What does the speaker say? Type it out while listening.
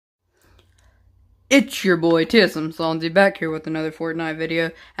It's your boy TSM Sonzy back here with another Fortnite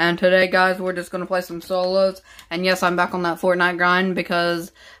video, and today guys we're just gonna play some solos. And yes, I'm back on that Fortnite grind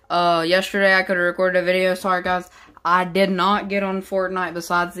because yesterday I could have recorded a video. Sorry guys, I did not get on Fortnite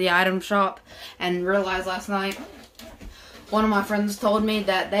besides the item shop, and realized last night one of my friends told me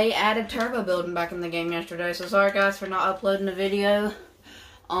that they added turbo building back in the game yesterday. So sorry guys for not uploading a video.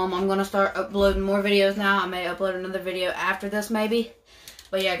 I'm gonna start uploading more videos now. I may upload another video after this maybe.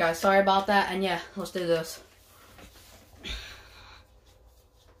 But yeah, guys, sorry about that, and yeah, let's do this.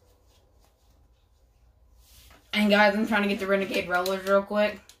 And guys, I'm trying to get the Renegade Rollers real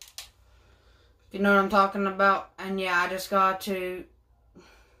quick. If you know what I'm talking about. And yeah, I just got to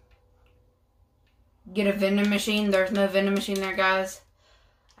get a vending machine. There's no vending machine there, guys.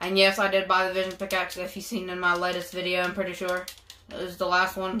 And yes, I did buy the Vision Pickaxe, if you've seen in my latest video, I'm pretty sure. It was the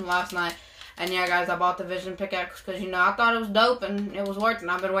last one from last night. And yeah, guys, I bought the Vision Pickaxe because, you know, I thought it was dope and it was working.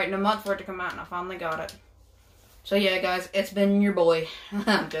 I've been waiting a month for it to come out and I finally got it. So yeah, guys, it's been your boy.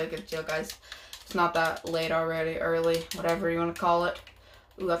 I'm joking, chill, guys. It's not that late already, early, whatever you want to call it.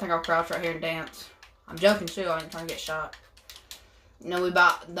 Ooh, I think I'll crouch right here and dance. I'm joking too, I ain't trying to get shot. You know, we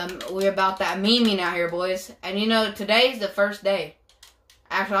about that memeing out here, boys. And you know, today's the first day.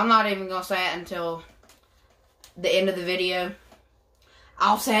 Actually, I'm not even going to say it until the end of the video.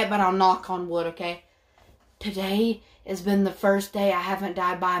 I'll say it, but I'll knock on wood, okay? Today has been the first day I haven't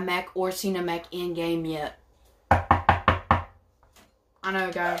died by a mech or seen a mech in-game yet. I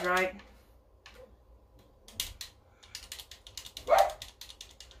know, guys, right?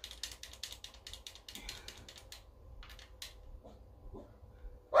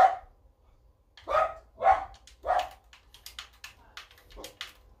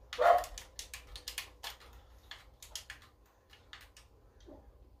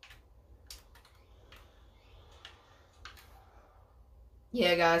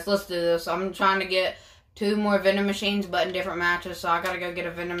 Yeah, guys, let's do this. I'm trying to get 2 more vending machines, but in different matches, so I gotta go get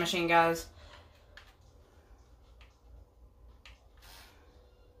a vending machine, guys.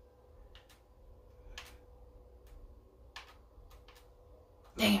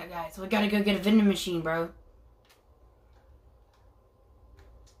 Dang it, guys, we gotta go get a vending machine, bro.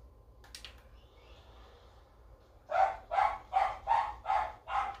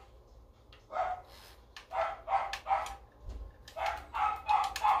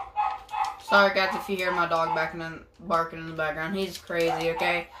 Sorry guys if you hear my dog barking in the background. He's crazy,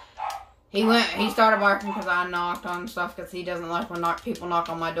 okay? He started barking because I knocked on stuff because he doesn't like when people knock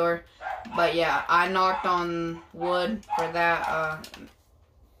on my door. But yeah, I knocked on wood for that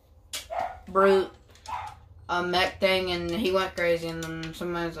brute mech thing, and he went crazy, and then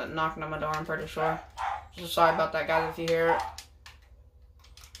somebody's knocking on my door, I'm pretty sure. So sorry about that, guys, if you hear it.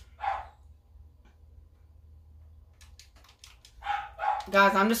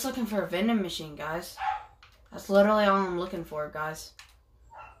 Guys, I'm just looking for a vending machine, guys. That's literally all I'm looking for, guys.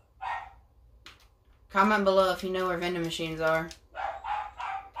 Comment below if you know where vending machines are.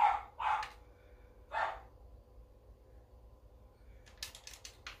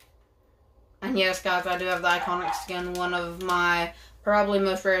 And yes, guys, I do have the iconic skin. One of my probably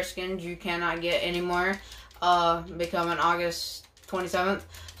most rare skins you cannot get anymore. Becoming August 27th.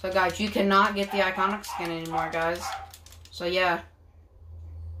 So, guys, you cannot get the iconic skin anymore, guys. So, yeah.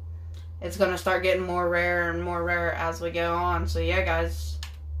 It's going to start getting more rare and more rare as we go on. So, yeah, guys.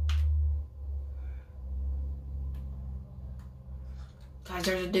 Guys,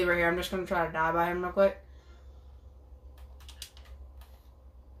 there's a dude right here. I'm just going to try to die by him real quick.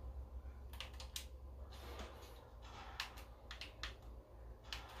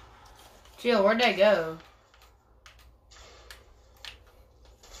 Chill, where'd they go?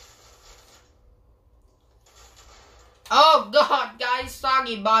 Oh, God, guys,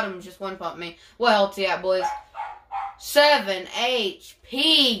 Soggy Bottoms just one-pumped me. What health's he at, boys? 7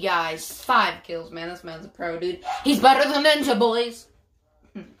 HP, guys. 5 kills, man. This man's a pro, dude. He's better than Ninja, boys.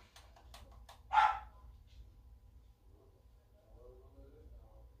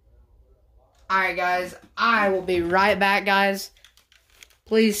 Alright, guys. I will be right back, guys.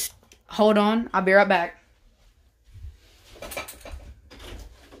 Please hold on. I'll be right back.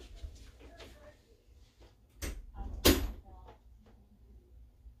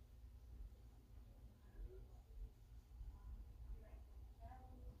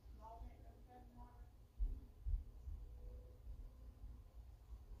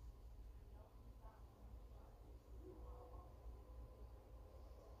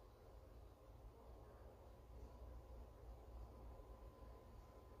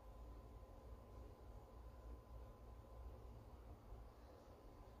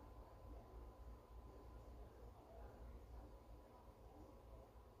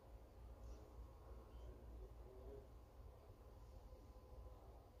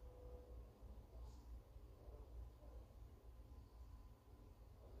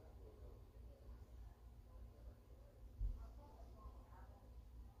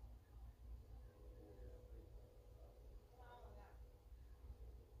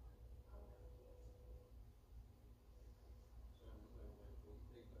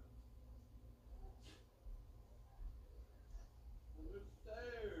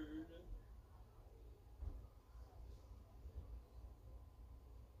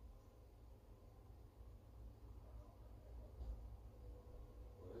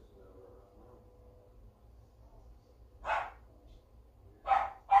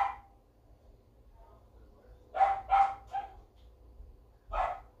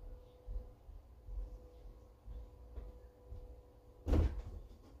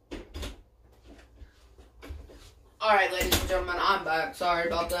 Alright, ladies and gentlemen, I'm back. Sorry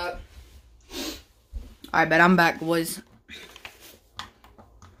about that. Alright, but I'm back, boys.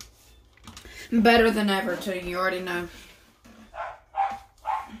 Better than ever, too. You already know.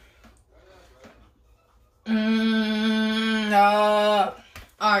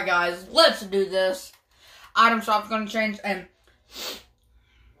 Alright, guys. Let's do this. Item shop's gonna change, and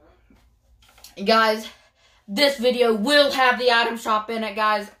guys, this video will have the item shop in it,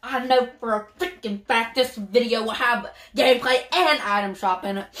 guys. I know for a freaking fact this video will have gameplay and item shop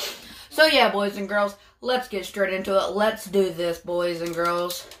in it. So yeah, boys and girls, let's get straight into it. Let's do this, boys and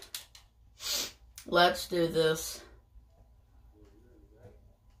girls. Let's do this.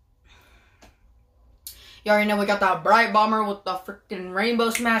 You already know we got that Bright Bomber with the freaking Rainbow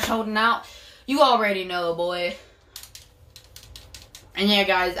Smash holding out. You already know, boy. And yeah,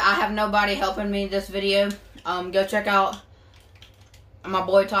 guys, I have nobody helping me this video. Go check out my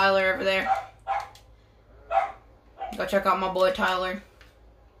boy Tyler over there. Go check out my boy Tyler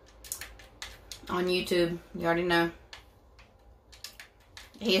on YouTube. You already know.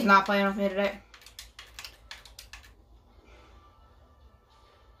 He's not playing with me today.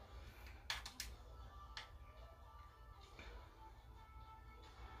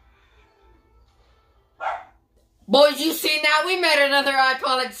 Boys, you see now, we made another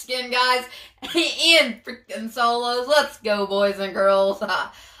iconic skin, guys. In freaking solos. Let's go, boys and girls.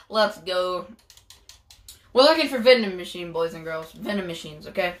 Let's go. We're looking for vending machine, boys and girls. Vending machines,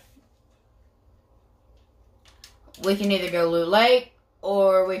 okay? We can either go Loot Lake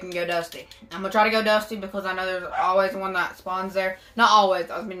or we can go Dusty. I'm gonna try to go Dusty because I know there's always one that spawns there. Not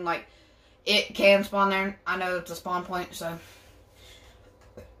always. I mean, like, it can spawn there. I know it's a spawn point, so.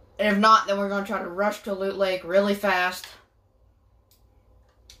 And if not, then we're going to try to rush to Loot Lake really fast.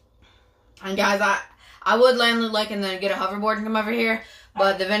 And guys, I would land Loot Lake and then get a hoverboard and come over here.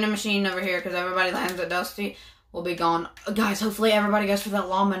 But the vending machine over here, because everybody lands at Dusty, will be gone. Guys, hopefully everybody goes for that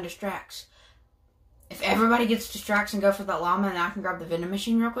llama and distracts. If everybody gets distracts and go for that llama and I can grab the vending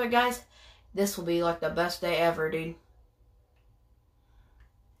machine real quick, guys, this will be like the best day ever, dude.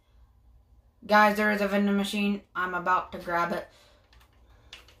 Guys, there is a vending machine. I'm about to grab it.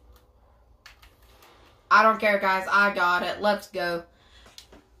 I don't care, guys. I got it. Let's go.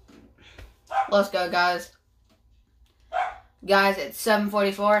 Let's go, guys. Guys, it's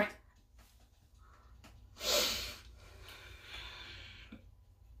 7:44.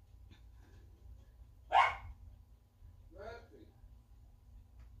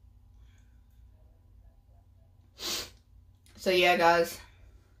 So, yeah, guys.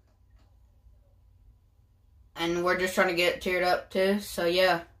 And we're just trying to get tiered up, too. So,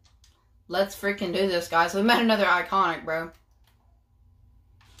 yeah. Let's freaking do this, guys. We met another iconic, bro.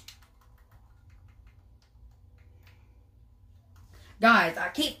 Guys, I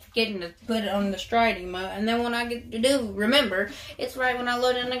keep forgetting to put it on the stride emote, and then when I get to do, remember, it's right when I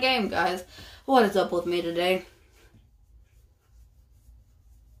load in the game, guys. What is up with me today?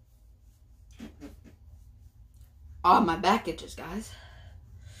 Oh, my back itches, guys.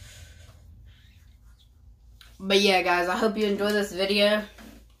 But yeah, guys, I hope you enjoy this video.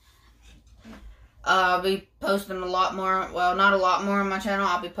 I'll be posting a lot more. Well, not a lot more on my channel.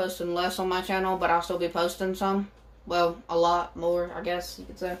 I'll be posting less on my channel, but I'll still be posting some. Well, a lot more, I guess you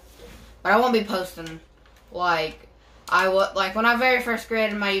could say. But I won't be posting like like when I very first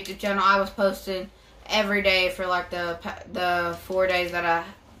created my YouTube channel. I was posting every day for like the 4 days that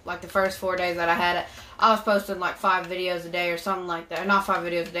the first 4 days that I had it. I was posting like 5 videos a day or something like that. Not 5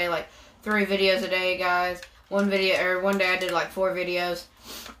 videos a day, like 3 videos a day, guys. One day I did like 4 videos.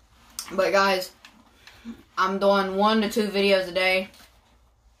 But guys, I'm doing 1 to 2 videos a day.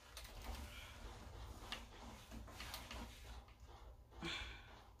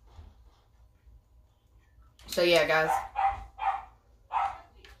 So yeah, guys.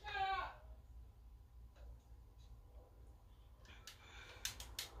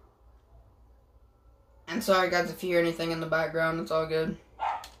 And sorry guys if you hear anything in the background, it's all good.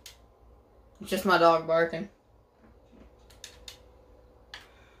 It's just my dog barking.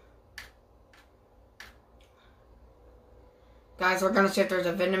 Guys, we're gonna see if there's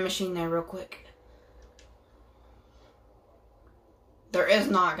a vending machine there real quick. There is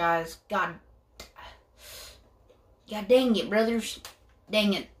not, guys. God dang it, brothers.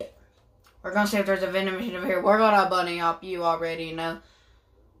 Dang it. We're gonna see if there's a vending machine over here. We're gonna bunny hop, you already know.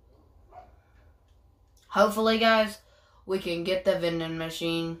 Hopefully, guys, we can get the vending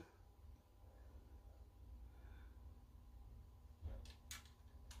machine.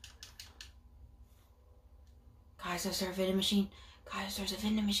 Guys, is there a vending machine? Guys, there's a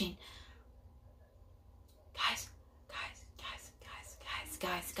vending machine.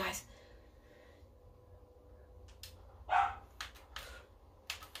 Guys.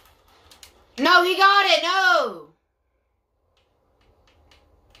 No, he got it. No.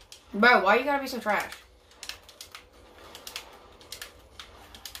 Bro, why you gotta be so trash?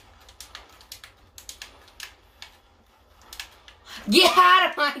 Get out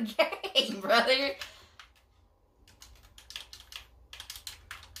of my game, brother.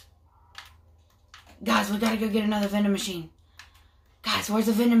 Guys, we gotta go get another vending machine. Guys, where's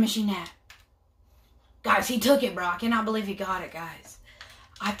the vending machine at? Guys, he took it, bro. I cannot believe he got it, guys.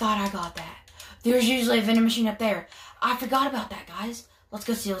 I thought I got that. There's usually a vending machine up there. I forgot about that, guys. Let's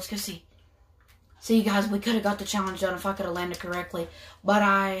go see. Let's go see. See, guys, we could have got the challenge done if I could have landed correctly. But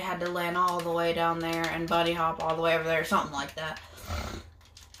I had to land all the way down there and bunny hop all the way over there. Something like that.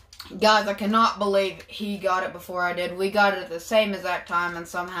 Guys, I cannot believe he got it before I did. We got it at the same exact time, and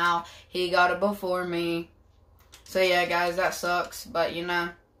somehow he got it before me. So, yeah, guys, that sucks. But, you know,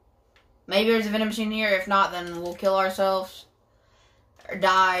 maybe there's a vending machine here. If not, then we'll kill ourselves. Or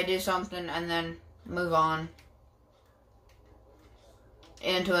die, do something, and then move on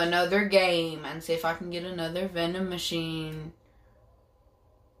into another game and see if I can get another vending machine.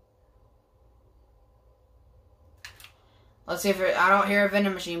 Let's see if I don't hear a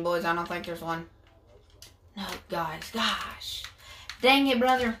vending machine, boys. I don't think there's one. No, guys. Gosh. Dang it,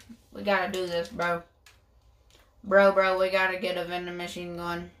 brother. We gotta do this, bro. Bro, we gotta get a vending machine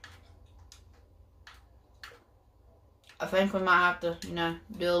going. I think we might have to, you know,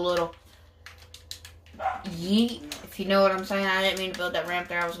 do a little yeet, if you know what I'm saying. I didn't mean to build that ramp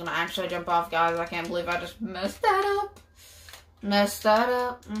there. I was going to actually jump off, guys. I can't believe I just messed that up. Messed that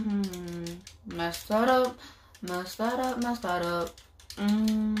up. Messed that up. Messed that up. Messed that up.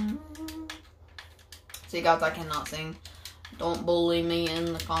 See, guys, I cannot sing. Don't bully me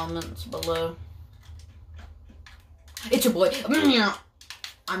in the comments below. It's your boy.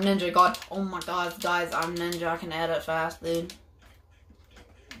 I'm Ninja God. Oh my god, guys, I'm Ninja. I can edit fast, dude.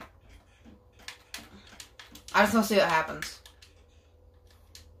 I just want to see what happens.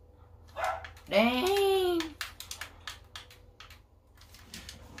 Dang.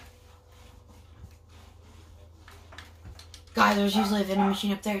 Guys, there's usually a vending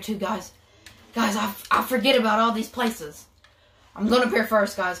machine up there too, guys. Guys, I forget about all these places. I'm going up here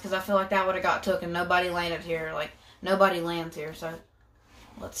first, guys, because I feel like that would have got took and nobody landed here. Like, nobody lands here, so...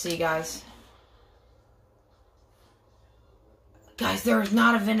 Let's see, guys. Guys, there is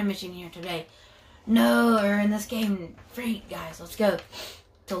not a vending machine here today. No, or in this game. Freak, guys. Let's go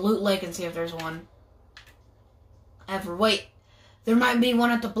to Loot Lake and see if there's one. Ever. Wait. There might be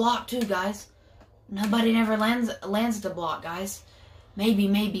one at the block, too, guys. Nobody never lands at the block, guys.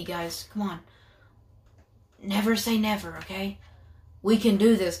 Maybe, guys. Come on. Never say never, okay? We can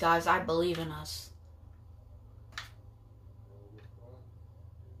do this, guys. I believe in us.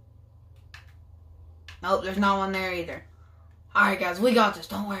 Nope, there's not one there either. Alright, guys, we got this.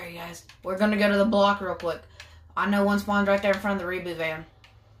 Don't worry, guys. We're going to go to the block real quick. I know one spawned right there in front of the reboot van.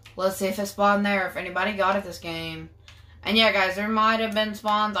 Let's see if it spawned there, if anybody got it this game. And yeah, guys, there might have been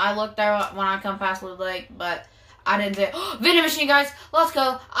spawns. I looked there when I come past Loot Lake, but I didn't see it. Vending machine, guys. Let's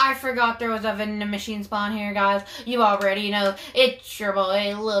go. I forgot there was a vending machine spawn here, guys. You already know. It's your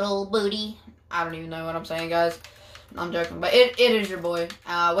boy, Little Booty. I don't even know what I'm saying, guys. I'm joking, but it is your boy.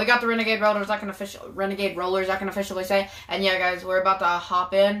 We got the Renegade Rollers, I can officially say. And yeah, guys, we're about to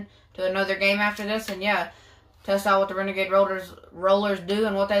hop in to another game after this, and yeah, test out what the Renegade Rollers do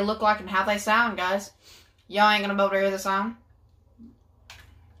and what they look like and how they sound, guys. Y'all ain't gonna be able to hear the sound.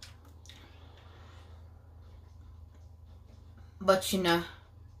 But you know,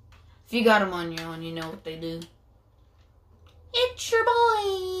 if you got them on your own, you know what they do. It's your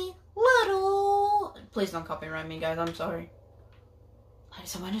boy, Little. Please don't copyright me, guys. I'm sorry. Did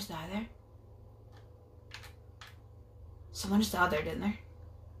someone just die there? Someone just died there, didn't there?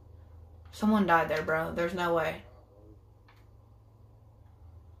 Someone died there, bro. There's no way.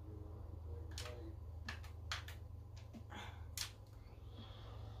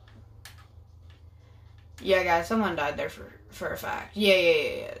 Yeah, guys. Someone died there for a fact.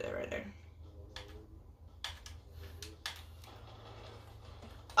 Yeah. They're right there.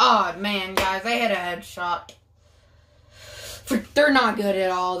 Oh, man, guys, they hit a headshot. They're not good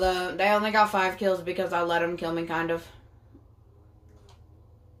at all, though. They only got 5 kills because I let them kill me, kind of.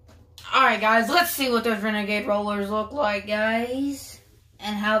 Alright, guys, let's see what those Renegade Rollers look like, guys.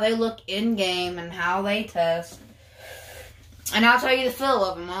 And how they look in-game and how they test. And I'll tell you the feel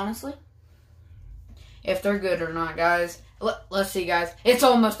of them, honestly. If they're good or not, guys. Let's see, guys. It's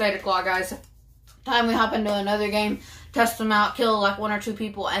almost 8 o'clock, guys. Time we hop into another game, test them out, kill like 1 or 2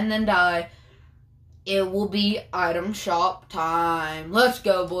 people, and then die. It will be item shop time. Let's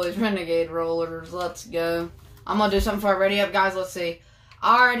go, boys. Renegade Rollers. Let's go. I'm going to do something before I ready up, guys. Let's see.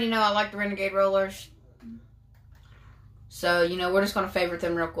 I already know I like the Renegade Rollers. So, you know, we're just going to favorite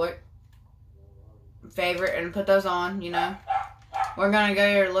them real quick. Favorite and put those on, you know. We're going to go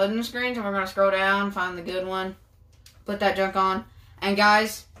here loading screens and we're going to scroll down, find the good one. Put that junk on. And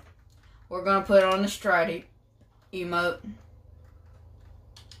guys, we're going to put on the Stride emote.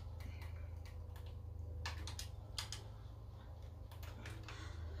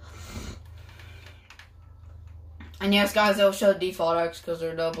 And yes, guys, they'll show default X because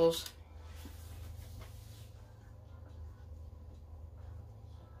they're doubles.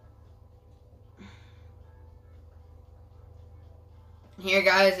 Here,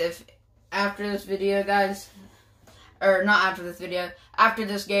 guys, if after this video, guys, or not after this video, after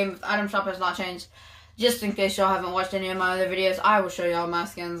this game, if item shop has not changed, just in case y'all haven't watched any of my other videos, I will show y'all my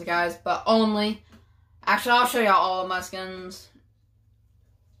skins, guys, but only, actually, I'll show y'all all of my skins.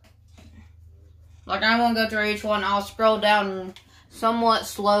 Like, I won't go through each one. I'll scroll down somewhat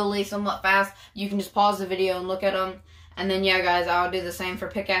slowly, somewhat fast. You can just pause the video and look at them. And then, yeah, guys, I'll do the same for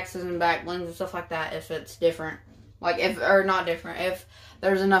pickaxes and back blings and stuff like that if it's different. Like, or not different. If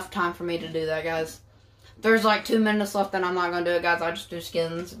there's enough time for me to do that, guys. If there's like 2 minutes left, then I'm not going to do it, guys. I'll just do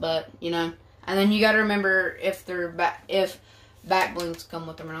skins, but, you know. And then you got to remember if back blings come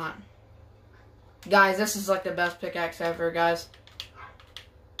with them or not. Guys, this is like the best pickaxe ever, guys.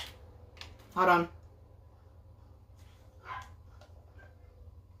 Hold on.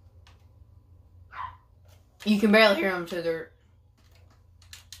 You can barely hear them to their...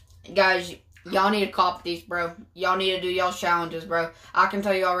 Guys, y'all need to cop these, bro. Y'all need to do y'all's challenges, bro. I can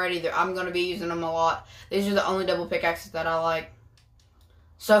tell you already that I'm going to be using them a lot. These are the only double pickaxes that I like.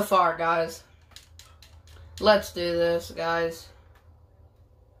 So far, guys. Let's do this, guys.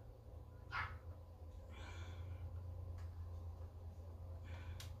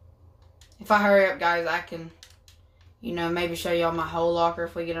 If I hurry up, guys, I can, you know, maybe show y'all my whole locker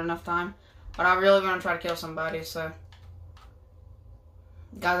if we get enough time. But I really want to try to kill somebody, so.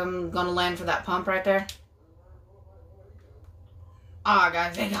 Guys, I'm going to land for that pump right there. Ah,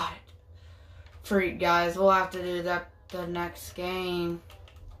 guys, they got it. Freak, guys. We'll have to do that the next game.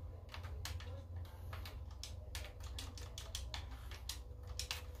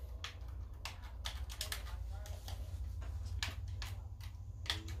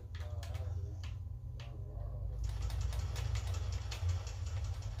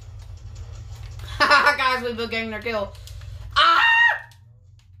 Guys, we both getting their kill. Ah!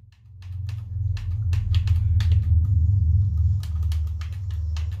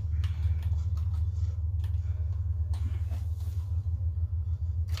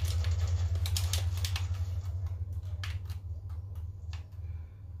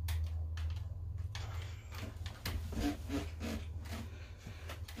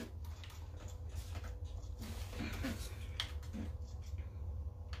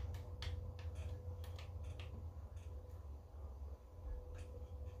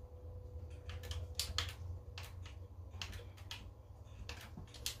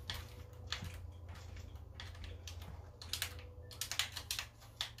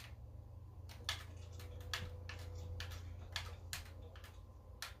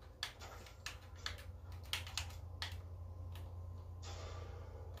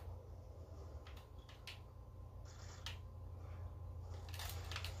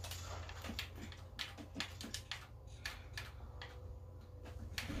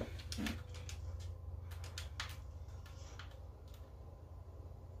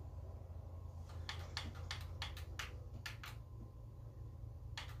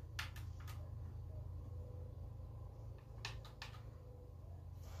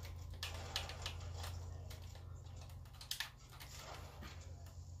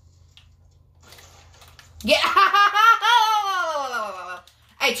 Yeah.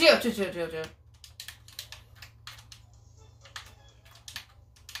 Hey, chill.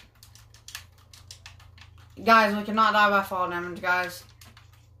 Guys, we cannot die by fall damage, guys.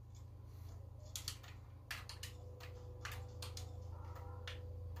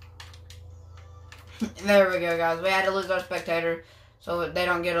 There we go, guys. We had to lose our spectator so they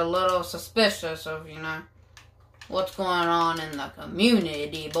don't get a little suspicious of, you know, what's going on in the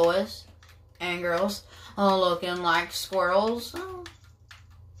community, boys and girls. All looking like squirrels. Oh.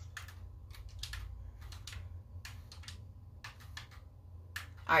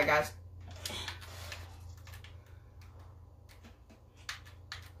 Alright, guys.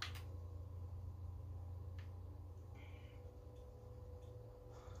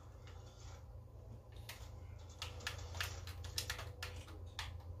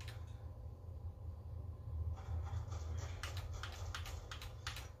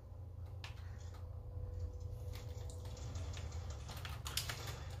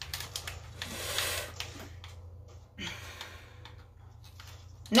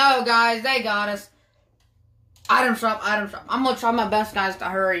 No, guys, they got us. Item shop, item shop. I'm gonna try my best, guys, to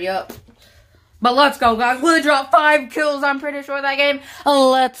hurry up. But let's go, guys. We dropped 5 kills, I'm pretty sure, that game.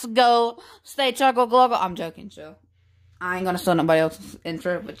 Let's go. Stay chuckle gluggle. I'm joking, chill. I ain't gonna steal nobody else's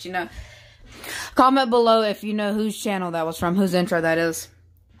intro, but you know. Comment below if you know whose channel that was from, whose intro that is.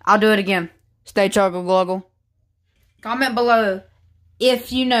 I'll do it again. Stay chuckle gluggle. Comment below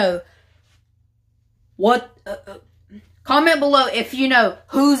if you know what... comment below if you know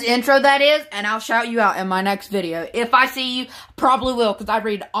whose intro that is, and I'll shout you out in my next video. If I see you, probably will, because I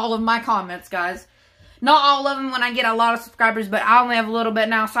read all of my comments, guys. Not all of them when I get a lot of subscribers, but I only have a little bit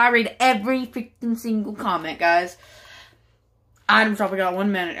now, so I read every freaking single comment, guys. Item shop, we got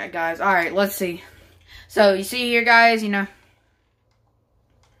 1 minute, guys. Alright, let's see. So, you see here, guys, you know.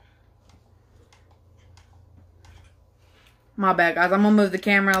 My bad, guys. I'm going to move the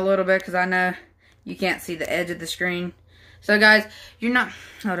camera a little bit, because I know you can't see the edge of the screen. So, guys, you're not...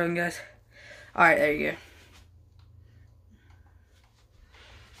 Hold on, guys. Alright, there you go.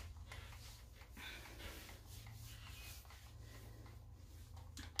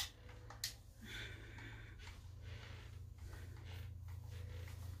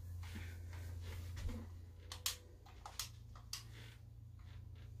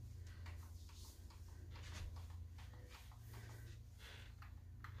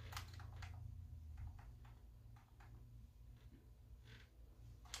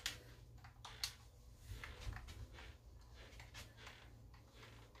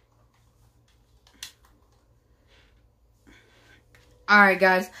 Alright,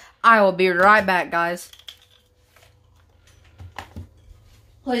 guys. I will be right back, guys.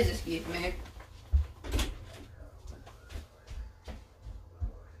 Please excuse me.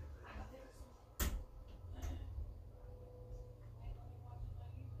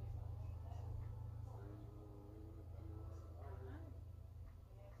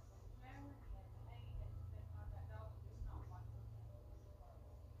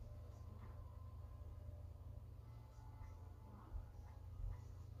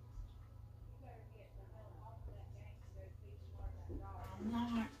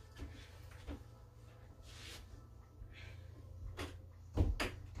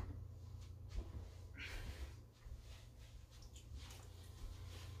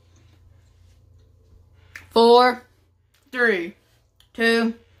 Four, 3,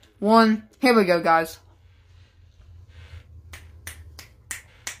 2, 1. Here we go, guys.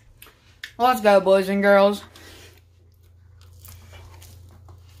 Let's go, boys and girls.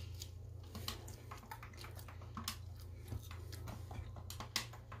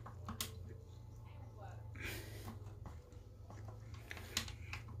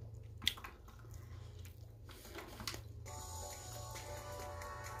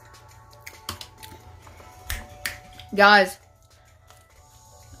 Guys,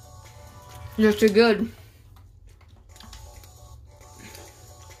 you're too good.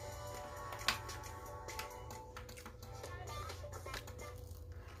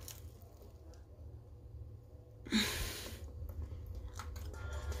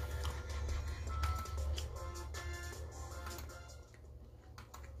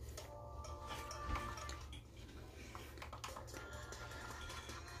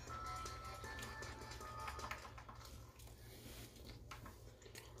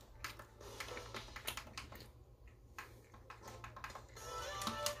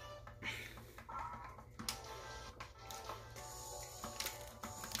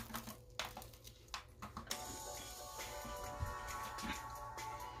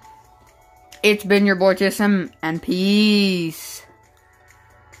 It's been your boy TSM, and peace.